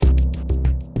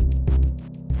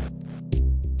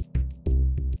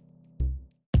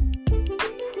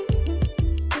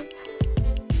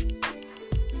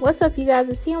What's up, you guys?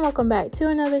 It's T, and welcome back to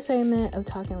another segment of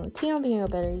Talking with T on Being a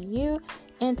Better You.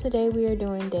 And today we are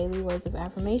doing daily words of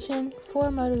affirmation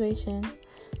for motivation.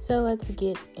 So let's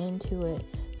get into it.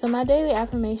 So my daily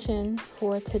affirmation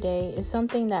for today is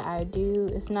something that I do.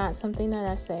 It's not something that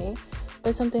I say,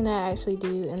 but something that I actually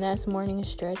do, and that's morning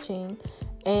stretching.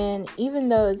 And even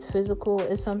though it's physical,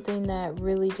 it's something that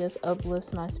really just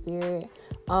uplifts my spirit.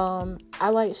 I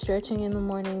like stretching in the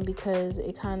morning because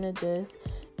it kind of just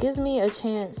gives me a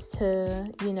chance to,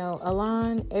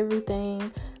 align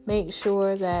everything, make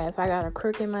sure that if I got a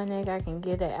crook in my neck, I can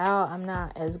get it out. I'm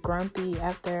not as grumpy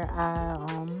after I,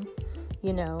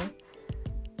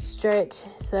 stretch.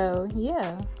 So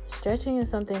yeah, stretching is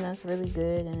something that's really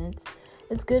good, and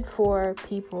it's good for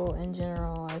people in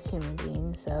general as human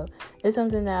beings. So it's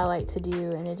something that I like to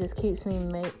do, and it just keeps me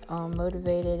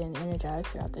motivated and energized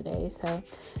throughout the day. So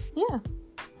yeah,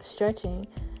 stretching.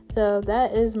 So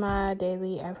that is my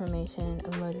daily affirmation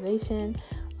of motivation.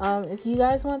 If you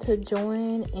guys want to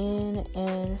join in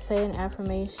and say an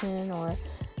affirmation or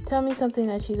tell me something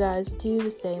that you guys do to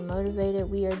stay motivated,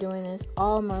 we are doing this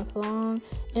all month long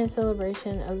in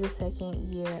celebration of the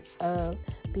second year of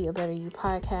Be a Better You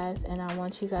podcast, and I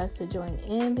want you guys to join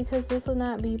in because this would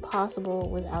not be possible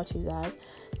without you guys.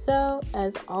 So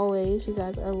as always, you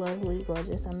guys are lovely,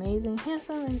 gorgeous, amazing,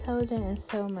 handsome, intelligent, and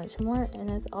so much more. And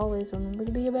as always, remember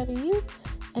to be a better you,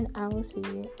 and I will see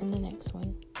you in the next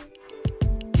one.